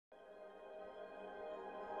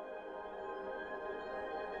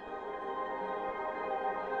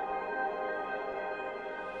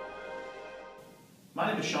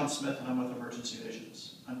is Shawn Smith and I'm with Emergency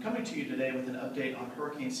Visions. I'm coming to you today with an update on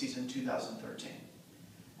hurricane season 2013.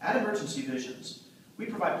 At Emergency Visions, we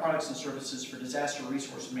provide products and services for disaster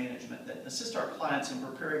resource management that assist our clients in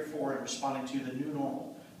preparing for and responding to the new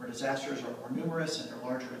normal, where disasters are more numerous and they're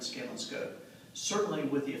larger in scale and scope. Certainly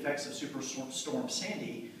with the effects of Superstorm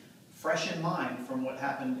Sandy fresh in mind from what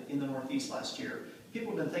happened in the Northeast last year,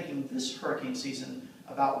 people have been thinking this hurricane season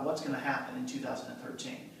about what's going to happen in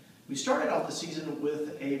 2013. We started off the season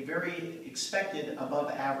with a very expected above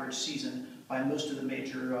average season by most of the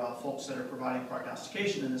major folks that are providing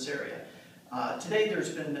prognostication in this area. Today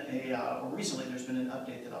recently there's been an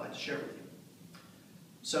update that I'd like to share with you.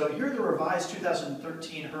 So here are the revised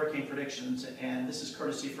 2013 hurricane predictions, and this is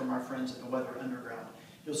courtesy from our friends at the Weather Underground.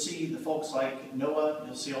 You'll see the folks like NOAA,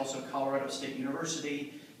 you'll see also Colorado State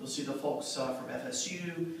University, you'll see the folks from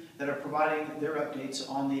FSU that are providing their updates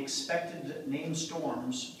on the expected named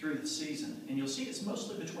storms through the season. And you'll see it's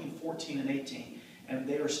mostly between 14 and 18. And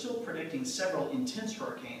they are still predicting several intense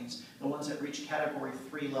hurricanes, the ones that reach Category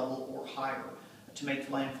 3 level or higher, to make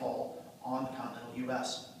landfall on the continental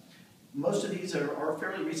U.S. Most of these are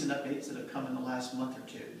fairly recent updates that have come in the last month or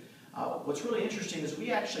two. What's really interesting is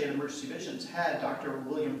we actually at Emergency Visions had Dr.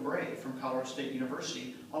 William Gray from Colorado State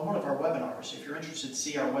University on one of our webinars. If you're interested,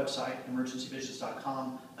 see our website,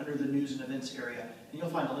 emergencyvisions.com, under the news and events area, and you'll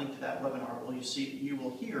find a link to that webinar where you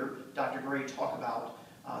will hear Dr. Gray talk about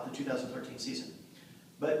the 2013 season.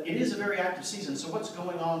 But it is a very active season, so what's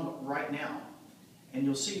going on right now? And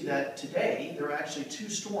you'll see that today there are actually two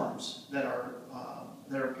storms that are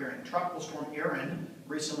appearing. Tropical Storm Erin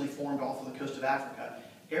recently formed off of the coast of Africa.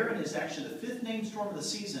 Erin is actually the fifth named storm of the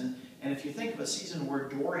season, and if you think of a season where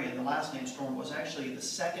Dorian, the last named storm, was actually the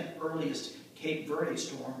second earliest Cape Verde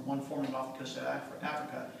storm, one forming off the coast of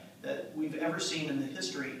Africa, that we've ever seen in the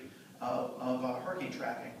history of hurricane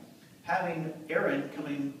tracking. Having Erin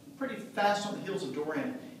coming pretty fast on the heels of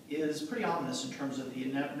Dorian is pretty ominous in terms of the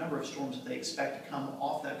number of storms that they expect to come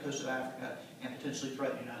off that coast of Africa and potentially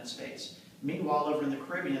threaten the United States. Meanwhile, over in the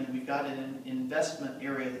Caribbean, we've got an investment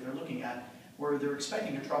area that they're looking at where they're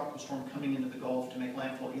expecting a tropical storm coming into the Gulf to make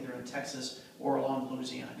landfall either in Texas or along the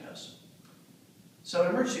Louisiana coast. So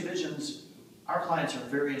at Emergency Visions, our clients are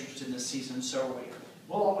very interested in this season, so are we.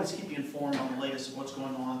 We'll always keep you informed on the latest of what's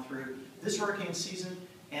going on through this hurricane season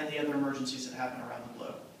and the other emergencies that happen around the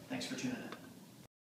globe. Thanks for tuning in.